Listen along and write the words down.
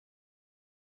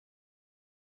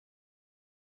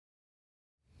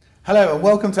Hello and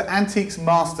welcome to Antiques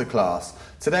Masterclass.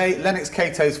 Today, Lennox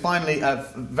Cato's finally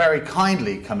very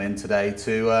kindly come in today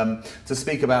to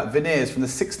speak about veneers from the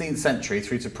 16th century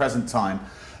through to present time.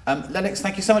 Lennox,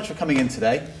 thank you so much for coming in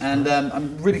today, and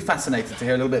I'm really fascinated to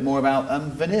hear a little bit more about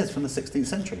veneers from the 16th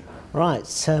century. Right,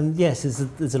 yes,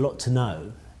 there's a lot to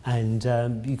know, and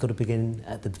you've got to begin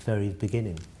at the very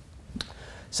beginning.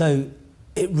 So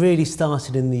it really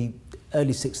started in the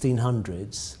early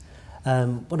 1600s.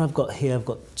 What I've got here, I've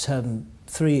got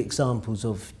three examples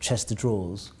of Chester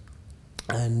drawers,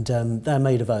 and they're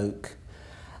made of oak,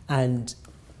 and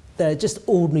they're just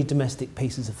ordinary domestic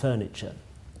pieces of furniture.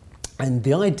 And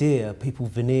the idea people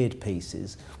veneered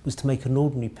pieces was to make an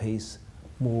ordinary piece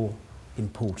more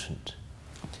important.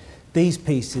 These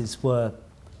pieces were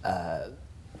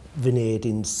veneered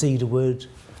in cedar wood,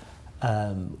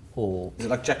 or... Is it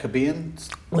like Jacobean?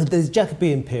 Well, there's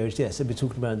Jacobean period, yes, so we're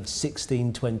talking about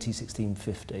 1620,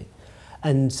 1650.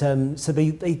 And so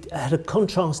they had a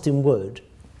contrast in wood,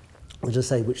 as I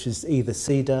say, which is either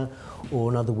cedar or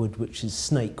another wood which is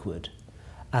snake wood,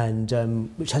 and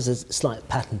which has a slight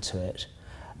pattern to it.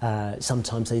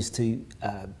 Sometimes they used to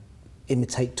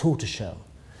imitate tortoiseshell.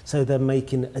 So they're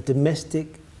making a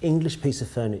domestic English piece of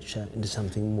furniture into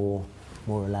something more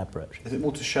elaborate. Is it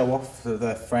more to show off for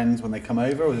their friends when they come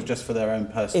over, or is it just for their own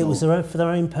personal... It was for their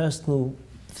own personal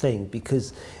thing,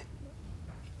 because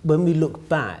when we look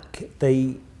back,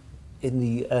 in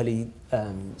the early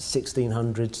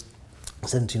 1600s,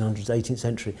 1700s, 18th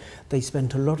century, they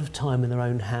spent a lot of time in their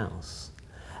own house,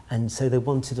 and so they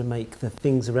wanted to make the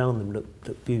things around them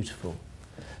look beautiful.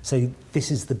 So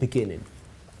this is the beginning.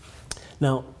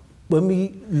 Now, when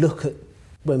we look at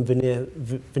when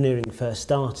veneering first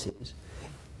started,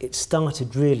 it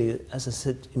started really, as I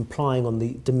said, implying on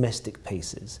the domestic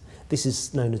pieces. This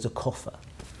is known as a coffer.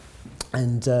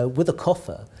 And with a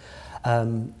coffer,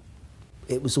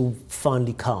 it was all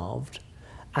finely carved,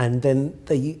 and then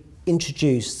they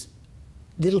introduced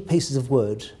little pieces of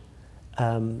wood,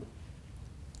 and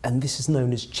this is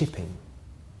known as chipping.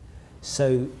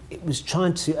 So it was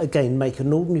trying to, again, make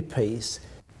an ordinary piece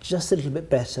just a little bit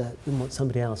better than what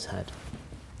somebody else had.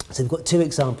 So we've got two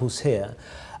examples here.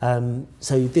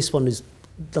 So this one is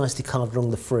nicely carved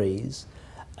along the frieze,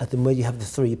 and then where you have the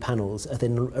three panels, and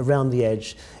then around the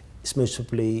edge it's most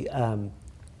probably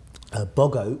a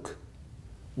bog oak,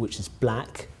 which is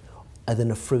black, and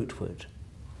then a fruit wood,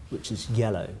 which is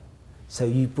yellow. So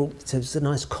it's a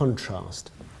nice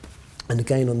contrast. And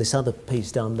again, on this other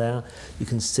piece down there, you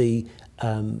can see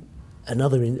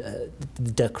another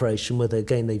decoration where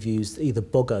they've used either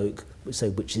bog oak,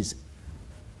 which is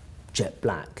jet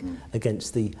black,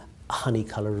 against the honey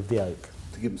colour of the oak.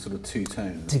 To give them sort of two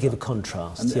tones. To give a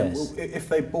contrast, yes. If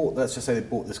they bought, let's just say they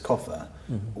bought this coffer,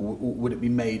 would it be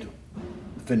made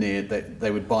veneered, they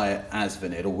would buy it as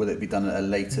veneered, or would it be done at a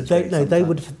later date? No,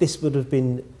 this would have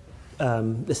been,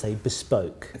 let's say,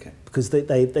 bespoke. Okay. Because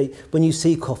when you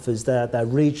see coffers, they're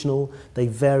regional, they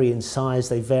vary in size,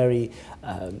 they vary,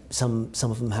 some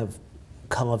of them have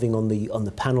carving on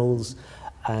the panels,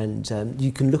 and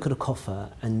you can look at a coffer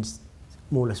and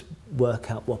more or less work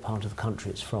out what part of the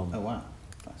country it's from. Oh wow,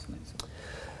 fascinating.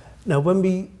 Now when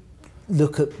we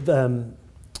look at the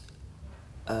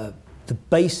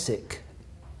basic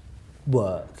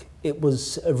work, it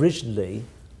was originally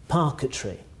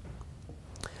parquetry.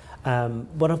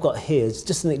 What I've got here is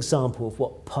just an example of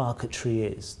what parquetry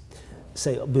is.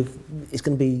 So it's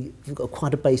going to be, we've got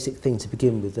quite a basic thing to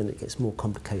begin with, then it gets more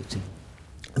complicated.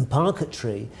 And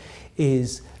parquetry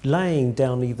is laying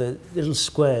down either little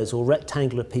squares or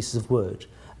rectangular pieces of wood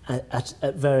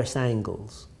at various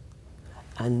angles.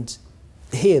 And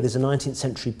here there's a 19th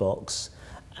century box,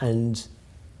 and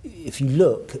if you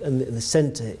look in the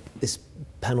centre, this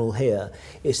panel here,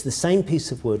 it's the same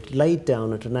piece of wood laid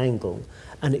down at an angle,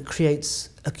 and it creates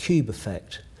a cube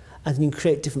effect, and you can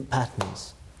create different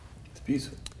patterns. It's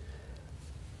beautiful.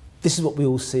 This is what we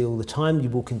all see all the time. You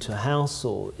walk into a house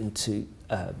or into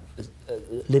a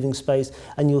living space,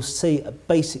 and you'll see a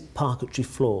basic parquetry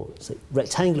floor. It's a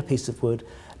rectangular piece of wood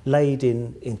laid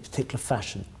in particular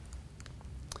fashion.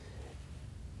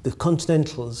 The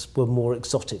Continentals were more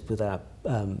exotic with our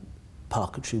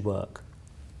parquetry work.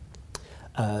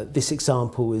 This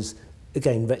example is,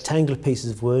 again, rectangular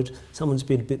pieces of wood. Someone's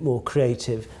been a bit more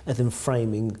creative and then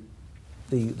framing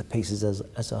the pieces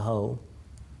as a whole.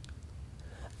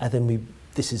 And then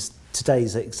this is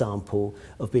today's example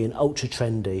of being ultra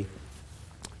trendy.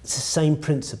 It's the same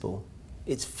principle.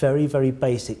 It's very, very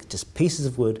basic, just pieces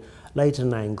of wood laid at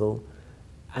an angle,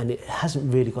 and it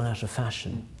hasn't really gone out of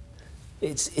fashion.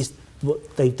 It's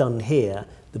what they've done here,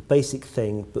 the basic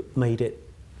thing, but made it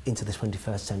into the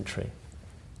 21st century.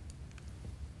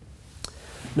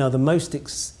 Now, the most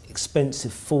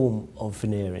expensive form of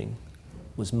veneering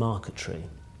was marquetry.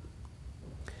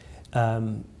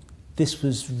 This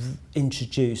was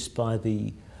introduced by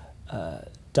the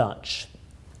Dutch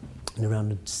in around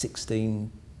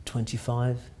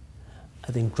 1625.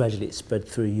 I think gradually it spread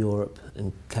through Europe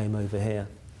and came over here.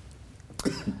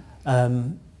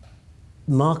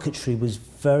 Marquetry was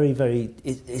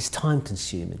it's time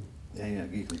consuming. Yeah.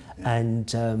 And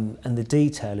the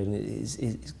detailing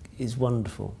is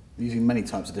wonderful. You're using many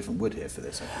types of different wood here for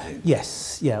this, I presume.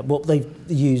 Yes, yeah. What they've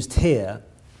used here,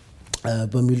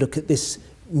 when we look at this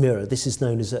mirror, this is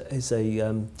known as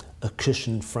a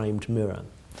cushion-framed mirror.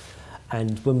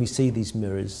 And when we see these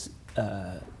mirrors,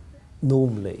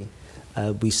 normally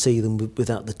we see them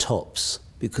without the tops,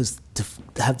 because to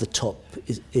have the top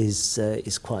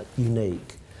is quite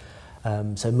unique.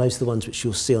 So most of the ones which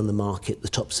you'll see on the market, the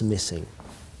tops are missing.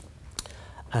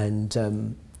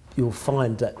 And you'll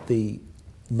find that the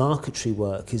marquetry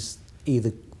work is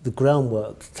either the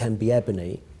groundwork can be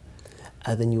ebony,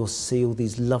 and then you'll see all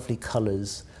these lovely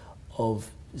colours of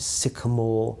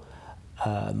sycamore,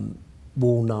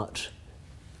 walnut,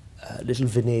 little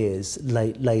veneers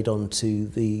laid onto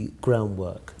the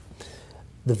groundwork.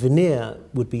 The veneer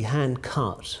would be hand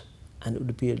cut, and it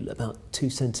would be about 2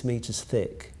 centimetres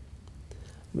thick,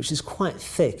 which is quite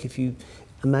thick if you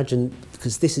imagine,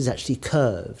 because this is actually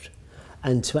curved,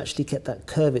 and to actually get that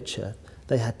curvature,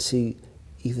 they had to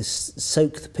either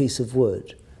soak the piece of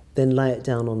wood, then lay it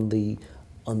down on the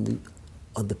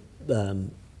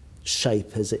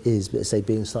shape as it is, but say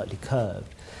being slightly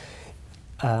curved.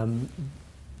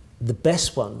 The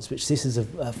best ones, which this is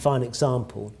a fine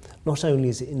example, not only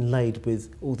is it inlaid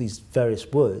with all these various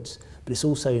woods, but it's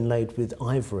also inlaid with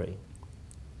ivory.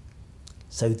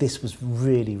 So this was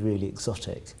really, really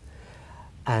exotic.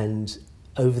 And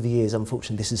over the years,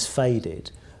 unfortunately, this has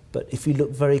faded. But if you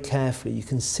look very carefully, you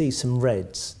can see some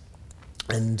reds,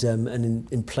 and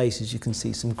in places you can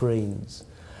see some greens.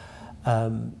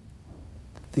 The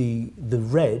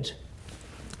red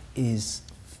is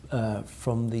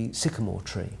from the sycamore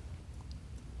tree,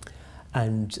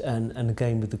 and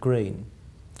again with the green.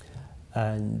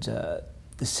 And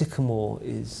the sycamore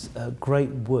is a great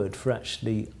wood for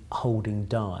actually holding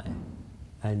dye.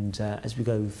 And as we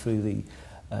go through the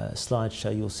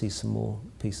slideshow, you'll see some more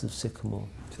pieces of sycamore.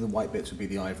 So the white bits would be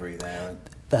the ivory there.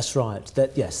 That's right.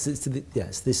 Yes,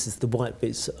 this is the white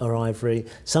bits are ivory.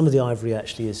 Some of the ivory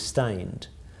actually is stained.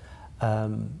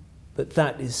 But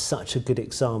that is such a good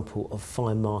example of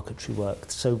fine marquetry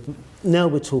work. So now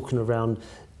we're talking around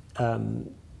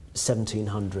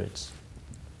 1700s.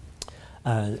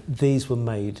 These were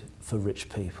made for rich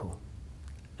people.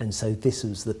 And so this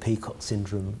was the peacock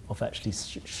syndrome of actually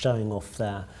showing off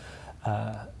their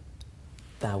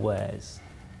wares.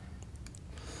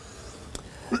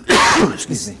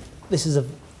 Excuse me. This is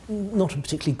not a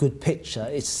particularly good picture.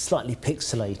 It's slightly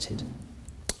pixelated.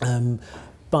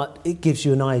 But it gives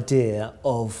you an idea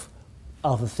of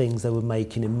other things they were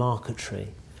making in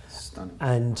marquetry. Stunning.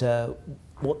 And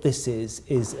what this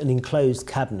is an enclosed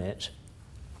cabinet,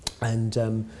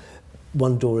 and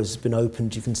one door has been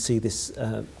opened. You can see this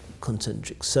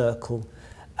concentric circle,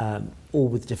 all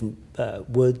with different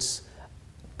woods.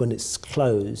 When it's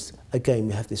closed, again,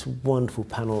 we have this wonderful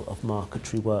panel of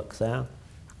marquetry work there.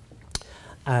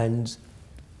 And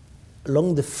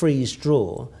along the frieze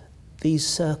drawer, these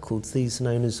circles, these are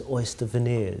known as oyster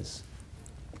veneers.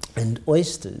 And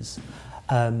oysters,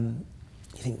 you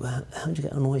think, well, how do you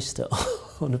get an oyster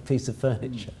on a piece of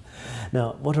furniture?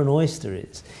 Now, what an oyster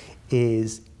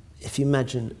is if you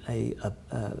imagine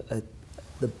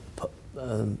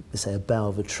let's say a bough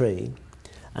of a tree,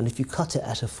 and if you cut it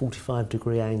at a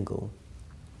 45-degree angle,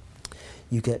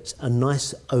 you get a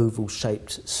nice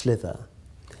oval-shaped sliver,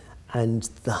 and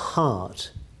the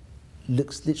heart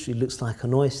literally looks like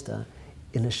an oyster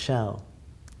in a shell.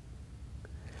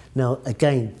 Now,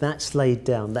 again, that's laid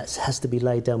down. That has to be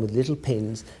laid down with little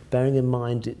pins, bearing in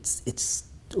mind it's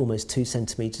almost 2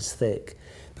 centimetres thick,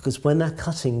 because when they're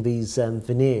cutting these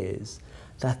veneers,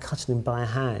 they're cutting them by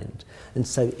hand. And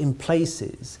so in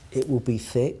places it will be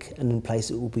thick, and in places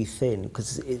it will be thin,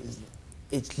 because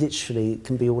it's literally, it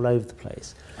can be all over the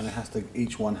place. And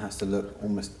each one has to look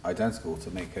almost identical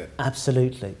to make it...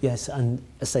 Absolutely, yes. And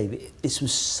I say, this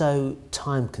was so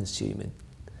time consuming.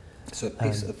 So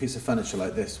a piece of furniture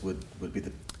like this would be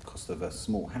the cost of a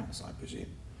small house, I presume?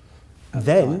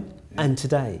 Then and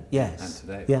today, yes. And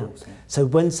today, yeah. Of course, yeah.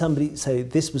 So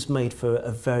this was made for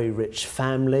a very rich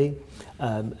family.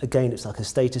 Again, it's like a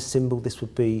status symbol. This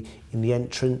would be in the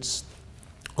entrance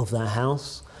of their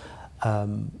house.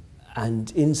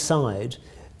 And inside,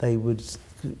 they would,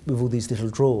 with all these little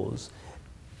drawers,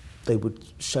 they would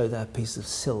show their piece of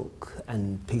silk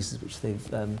and pieces which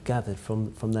they've gathered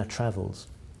from their travels,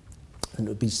 and it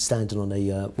would be standing on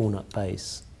a walnut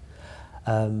base.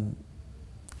 And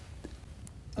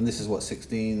this is what,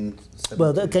 16?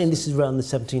 Well, again, this is around the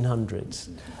 1700s.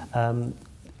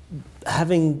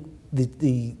 Having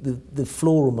the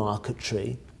floral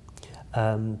marquetry,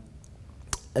 and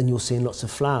you're seeing lots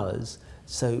of flowers,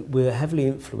 so we're heavily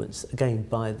influenced again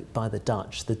by the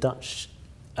Dutch. The Dutch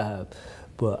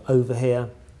were over here,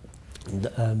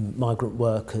 migrant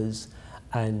workers,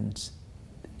 and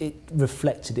it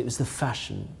reflected, it was the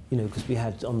fashion, you know, because we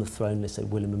had on the throne, let's say,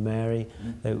 William and Mary,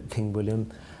 King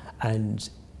William, and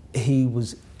he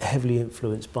was heavily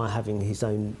influenced by having his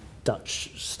own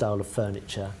Dutch style of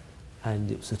furniture,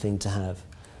 and it was a thing to have.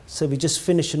 So we're just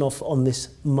finishing off on this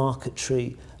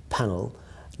marquetry panel.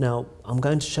 Now, I'm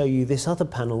going to show you this other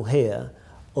panel here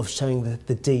of showing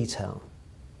the detail.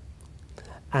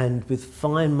 And with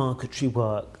fine marquetry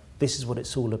work, this is what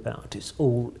it's all about. It's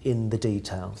all in the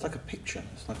detail. It's like a picture,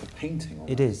 it's like a painting.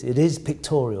 It is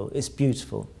pictorial, it's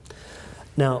beautiful.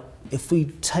 Now, if we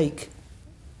take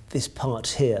this part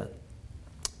here,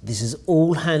 this is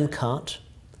all hand cut,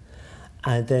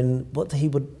 and then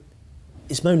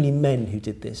it's mainly men who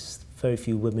did this. Very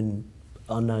few women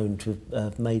are known to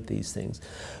have made these things,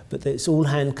 but it's all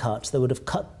hand cut. They would have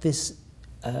cut this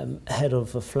head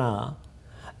of a flower,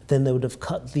 then they would have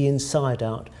cut the inside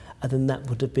out, and then that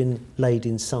would have been laid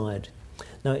inside.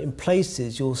 Now, in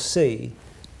places you'll see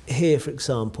here, for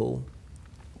example,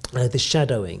 the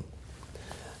shadowing.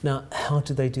 Now, how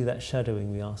do they do that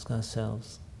shadowing, we ask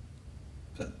ourselves?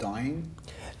 Is that dyeing?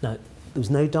 No, there was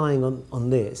no dyeing on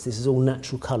this. This is all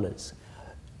natural colours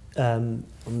on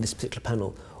this particular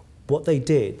panel. What they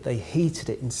did, they heated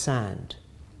it in sand,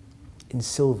 in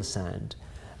silver sand,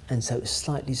 and so it was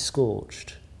slightly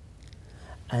scorched.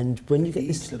 And when you get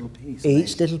each little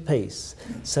piece, little piece.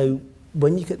 So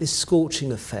when you get this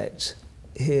scorching effect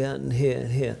here and here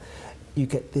and here, you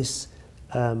get this,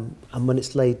 and when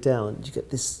it's laid down, you get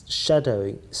this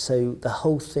shadowing. So the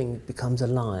whole thing becomes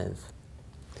alive.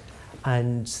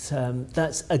 And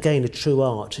that's again a true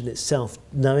art in itself,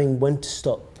 knowing when to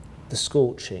stop the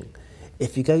scorching.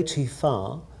 If you go too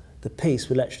far, the piece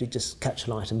will actually just catch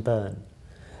light and burn.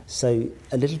 So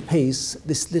a little piece,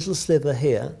 this little sliver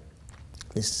here,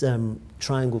 this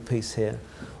triangle piece here,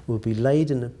 will be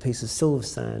laid in a piece of silver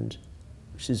sand,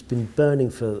 which has been burning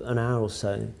for an hour or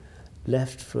so,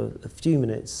 left for a few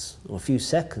minutes or a few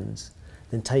seconds,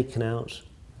 then taken out,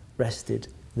 rested,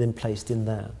 then placed in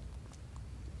there.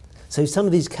 So some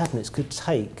of these cabinets could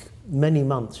take many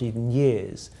months or even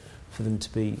years for them to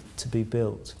be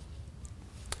built.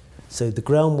 So the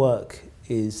groundwork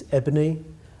is ebony,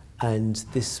 and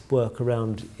this work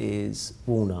around is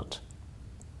walnut.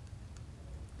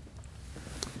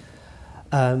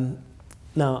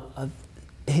 Now, I've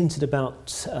hinted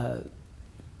about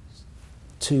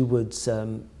two woods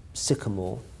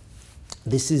sycamore.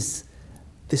 This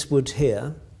wood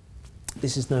here,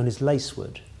 this is known as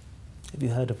lacewood. Have you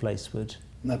heard of lacewood?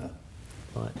 Never.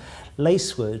 Right.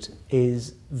 Lacewood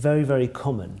is very, very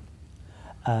common.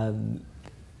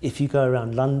 If you go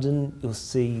around London, you'll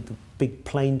see the big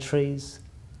plane trees.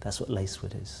 That's what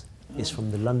lacewood is. Oh. It's from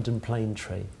the London plane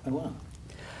tree. Oh, wow.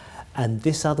 And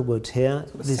this other wood here,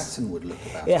 sort of satinwood look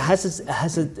about it has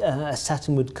a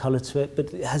satinwood colour to it,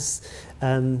 but it has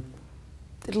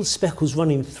little speckles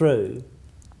running through,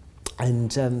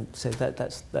 and so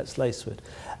that's lacewood.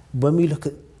 When we look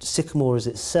at sycamore as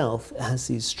itself, it has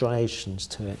these striations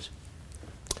to it.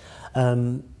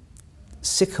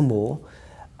 Sycamore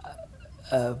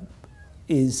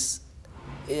is,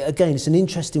 again, it's an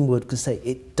interesting wood because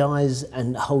it dyes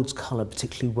and holds colour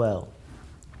particularly well.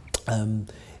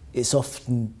 It's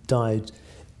often dyed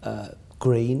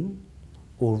green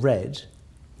or red,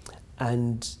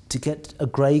 and to get a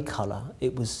grey colour,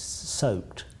 it was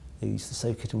soaked. They used to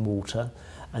soak it in water,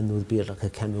 and there would be like a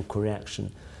chemical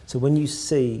reaction. So when you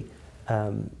see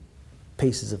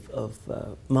pieces of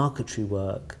marquetry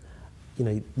work, you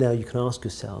know, now you can ask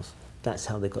yourself, that's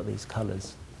how they got these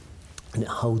colours, and it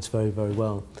holds very, very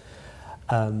well.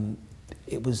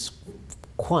 It was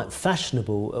quite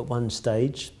fashionable at one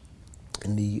stage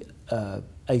in the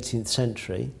 18th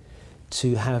century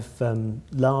to have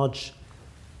large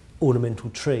ornamental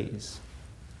trees,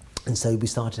 and so we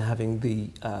started having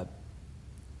the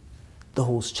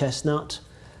horse chestnut,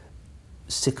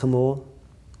 sycamore,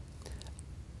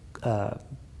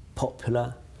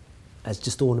 poplar as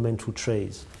just ornamental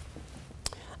trees,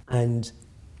 and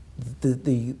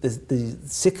the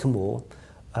sycamore,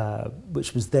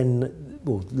 which was then,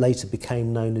 well, later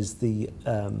became known as the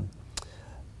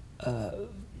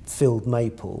field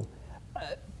maple,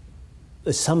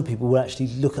 some people will actually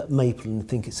look at maple and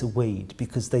think it's a weed,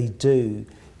 because they do.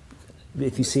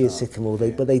 If you see a sycamore,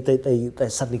 but they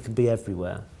suddenly can be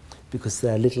everywhere, because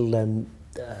they're little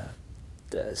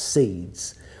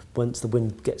seeds. Once the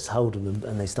wind gets hold of them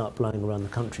and they start blowing around the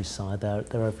countryside, they're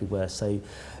everywhere. So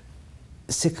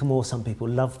sycamore, some people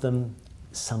love them,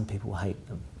 some people hate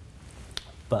them.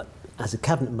 But as a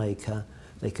cabinet maker,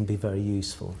 they can be very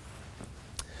useful.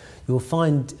 You'll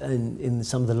find in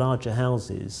some of the larger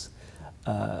houses,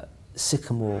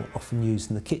 sycamore often used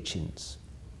in the kitchens.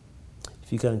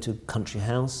 If you go into a country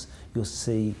house, you'll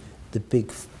see the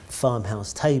big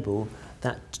farmhouse table,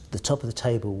 that the top of the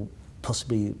table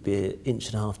possibly be 1.5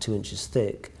 inches, 2 inches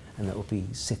thick, and that will be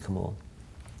sycamore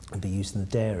and be used in the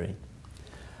dairy.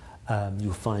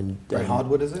 You'll find... Very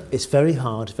hardwood, is it? It's very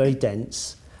hard, very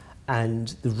dense, and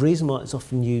the reason why it's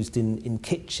often used in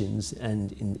kitchens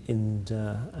and in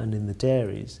the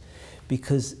dairies,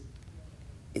 because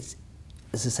it's,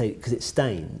 as I say, because it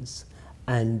stains,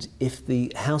 and if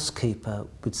the housekeeper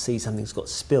would see something's got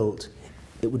spilt,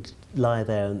 it would lie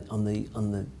there on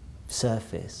the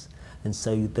surface, and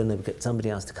so then they would get somebody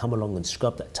else to come along and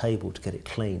scrub that table to get it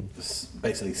clean. Just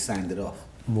basically sand it off.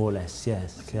 More or less,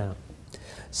 yes. Okay. Yeah.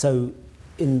 So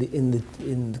in the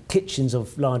kitchens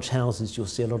of large houses, you'll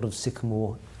see a lot of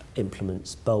sycamore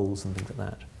implements, bowls and things like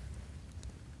that.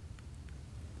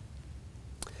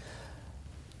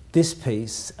 This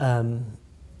piece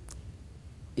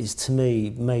is, to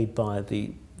me, made by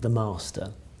the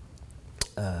master,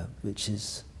 which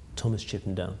is Thomas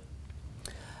Chippendale.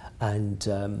 And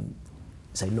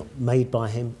so not made by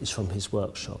him, it's from his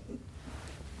workshop.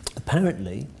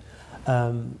 Apparently,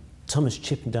 Thomas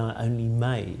Chippendale only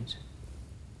made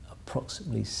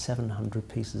approximately 700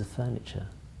 pieces of furniture,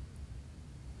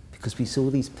 because we saw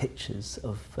these pictures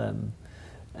of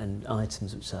and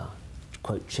items which are,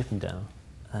 quote, Chippendale,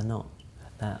 are not.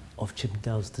 They're of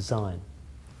Chippendale's design.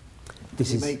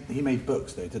 He made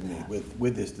books, though, didn't he,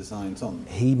 with his designs on?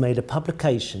 He made a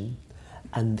publication,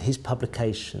 and his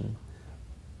publication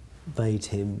made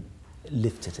him,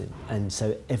 lifted him, and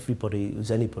so everybody, it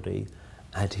was anybody,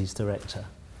 had his director.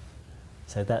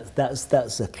 So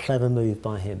that's a clever move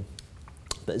by him.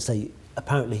 But say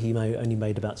apparently he only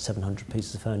made about 700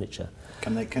 pieces of furniture.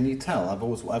 Can you tell? I've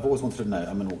always wanted to know.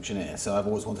 I'm an auctioneer, so I've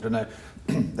always wanted to know.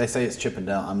 They say it's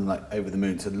Chippendale. I'm like over the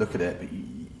moon to look at it, but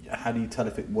how do you tell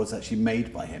if it was actually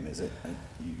made by him? Is it?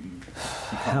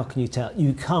 How can you tell?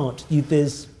 You can't.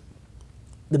 There's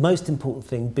the most important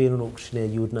thing, being an auctioneer,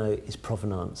 you would know, is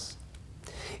provenance.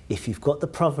 If you've got the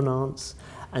provenance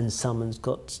and someone's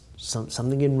got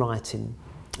something in writing,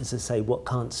 as I say, what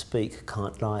can't speak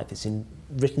can't lie. If it's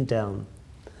written down,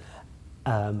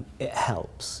 it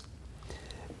helps.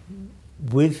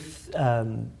 With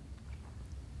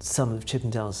some of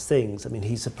Chippendale's things, I mean,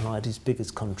 he supplied, his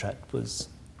biggest contract was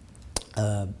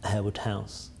Harewood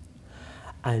House.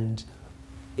 And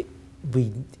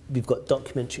we've got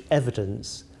documentary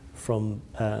evidence from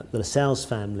the Lascelles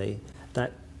family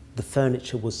that the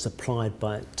furniture was supplied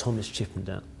by Thomas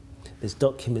Chippendale. There's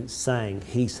documents saying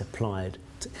he supplied.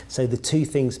 So the two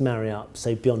things marry up.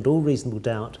 So beyond all reasonable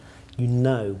doubt, you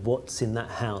know what's in that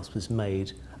house was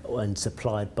made and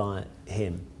supplied by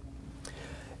him.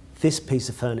 This piece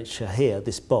of furniture here,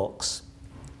 this box,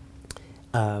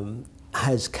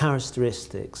 has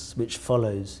characteristics which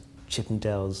follows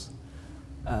Chippendale's,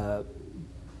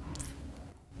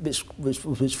 which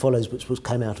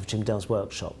came out of Chippendale's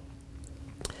workshop.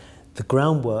 The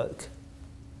groundwork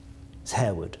is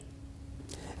Harewood.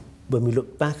 When we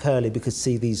look back early, we could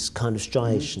see these kind of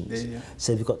striations. Yeah.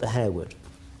 So we've got the Harewood.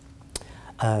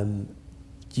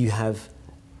 You have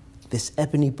this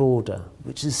ebony border,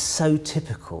 which is so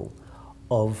typical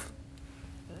of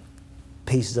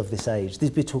pieces of this age.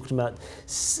 These we're talking about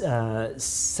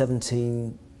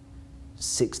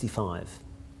 1765.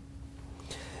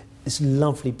 This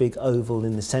lovely big oval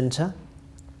in the centre.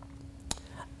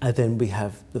 And then we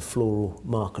have the floral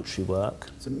marquetry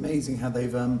work. It's amazing how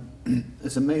they've.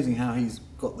 It's amazing how he's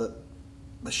got the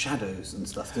shadows and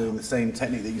stuff doing the same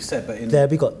technique that you said. But there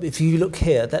we got. If you look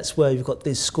here, that's where you've got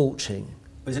this scorching.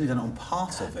 But he's only done it on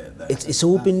part of it. Though. It's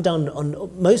all been done on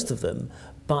most of them,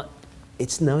 but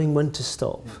it's knowing when to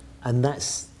stop, and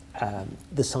that's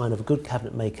the sign of a good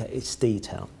cabinet maker. It's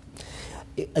detail.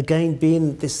 Again,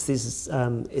 being this is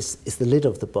the lid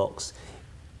of the box.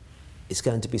 It's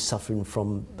going to be suffering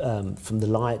from the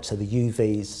light, so the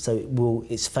UVs, so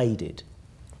it's faded,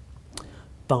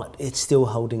 but it's still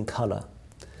holding colour.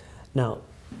 Now,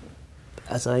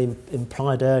 as I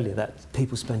implied earlier, that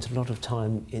people spent a lot of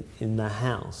time in their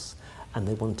house and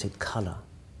they wanted colour.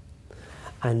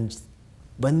 And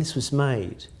when this was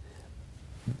made,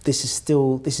 this is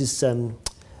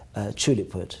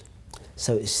tulip wood,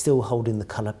 so it's still holding the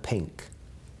colour pink.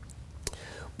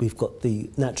 We've got the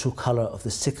natural colour of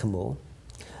the sycamore.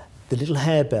 The little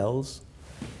harebells,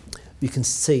 you can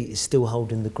see it's still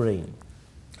holding the green.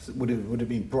 So would it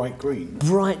be bright green?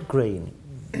 Bright green,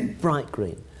 bright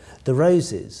green. The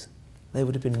roses, they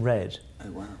would have been red.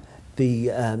 Oh wow.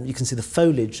 You can see the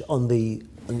foliage on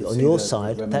your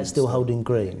side, that's still holding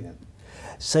green. Yeah.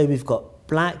 So we've got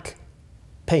black,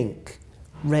 pink,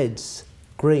 reds,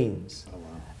 greens. Oh,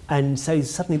 wow. And so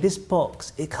suddenly this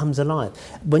box, it comes alive.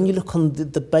 When you look on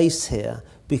the base here,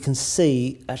 we can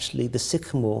see actually the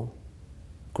sycamore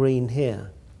green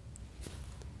here.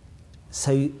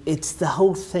 So it's the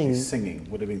whole thing. It's singing,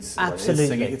 would have been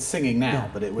absolutely. It's singing now, Yeah,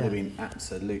 but it would have been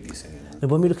absolutely singing. And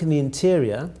when we look in the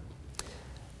interior,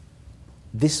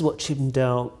 this is what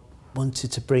Chippendale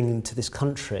wanted to bring into this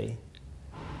country,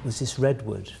 was this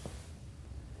redwood,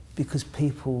 because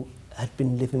people had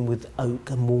been living with oak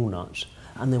and walnut,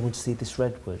 and they would see this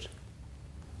redwood,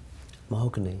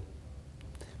 mahogany.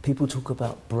 People talk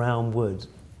about brown wood.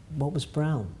 What was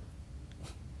brown?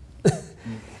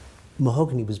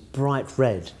 Mahogany was bright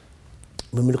red.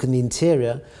 When we look in the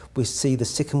interior, we see the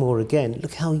sycamore again.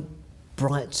 Look how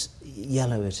bright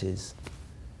yellow it is.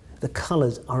 The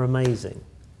colours are amazing.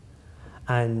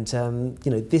 And,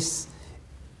 you know, this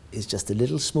is just a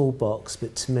little small box,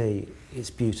 but to me,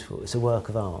 it's beautiful. It's a work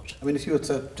of art. I mean, if you were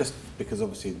to, just because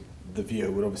obviously the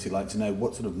viewer would obviously like to know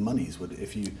what sort of monies would,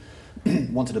 if you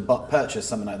wanted to purchase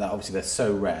something like that, obviously they're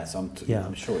so rare, so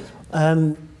I'm sure it's...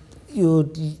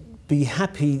 You'd be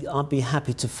happy, I'd be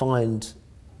happy to find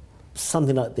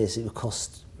something like this. It would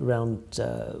cost around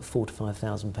 £4,000 to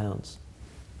 £5,000.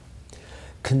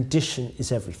 Condition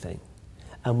is everything.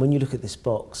 And when you look at this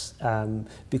box,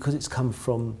 because it's come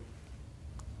from,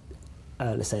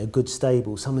 let's say, a good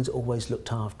stable, someone's always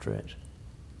looked after it.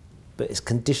 But its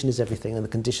condition is everything, and the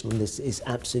condition on this is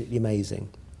absolutely amazing.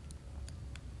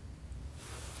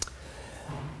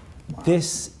 Wow.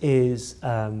 This is,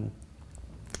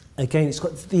 again, it's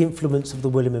got the influence of the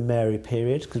William and Mary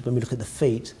period, because when we look at the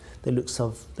feet, they look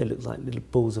like little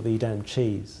balls of Edam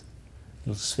cheese,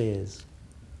 little spheres.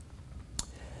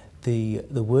 The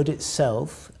wood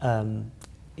itself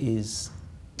is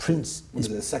Prince. Is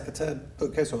it a secretary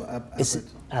bookcase or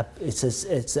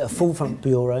it's a full front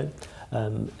bureau,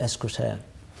 escritoire.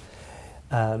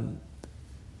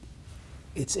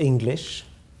 It's English,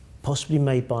 possibly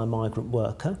made by a migrant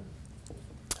worker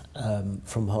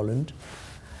from Holland,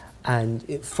 and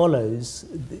it follows.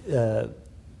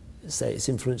 Say it's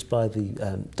influenced by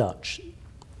the Dutch.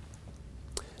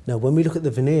 Now, when we look at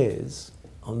the veneers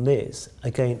on this,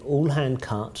 again, all hand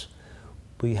cut.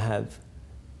 We have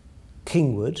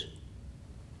kingwood,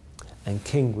 and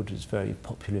kingwood is very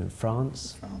popular in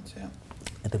France. France, yeah.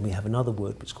 And then we have another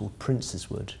wood which is called prince's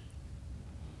wood,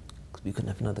 because we couldn't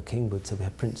have another kingwood, so we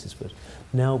have prince's wood.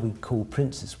 Now we call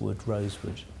prince's wood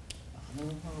rosewood.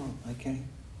 Oh, okay.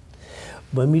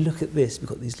 When we look at this, we've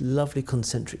got these lovely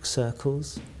concentric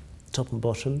circles, top and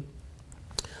bottom,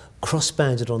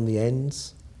 cross-banded on the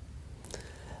ends.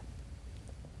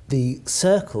 The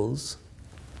circles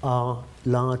are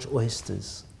large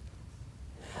oysters.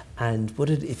 And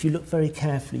if you look very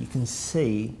carefully, you can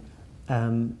see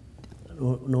an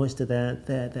oyster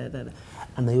there,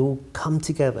 and they all come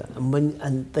together.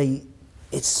 And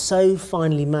it's so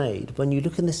finely made. When you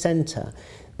look in the centre,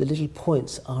 the little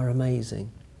points are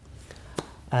amazing.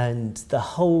 And the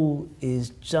whole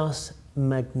is just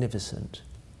magnificent.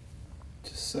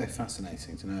 Just so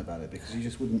fascinating to know about it, because you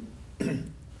just wouldn't...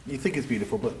 You think it's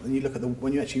beautiful, but when you look at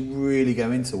when you actually really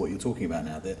go into what you're talking about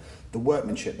now, the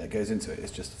workmanship that goes into it is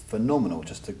just phenomenal,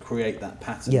 just to create that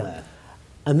pattern there.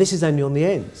 And this is only on the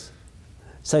ends.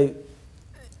 So,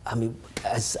 I mean,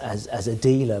 as a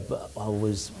dealer, but I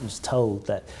was told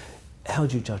that, how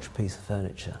do you judge a piece of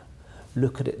furniture?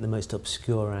 Look at it in the most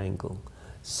obscure angle.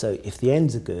 So if the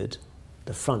ends are good,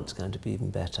 the front's going to be even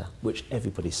better, which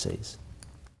everybody sees.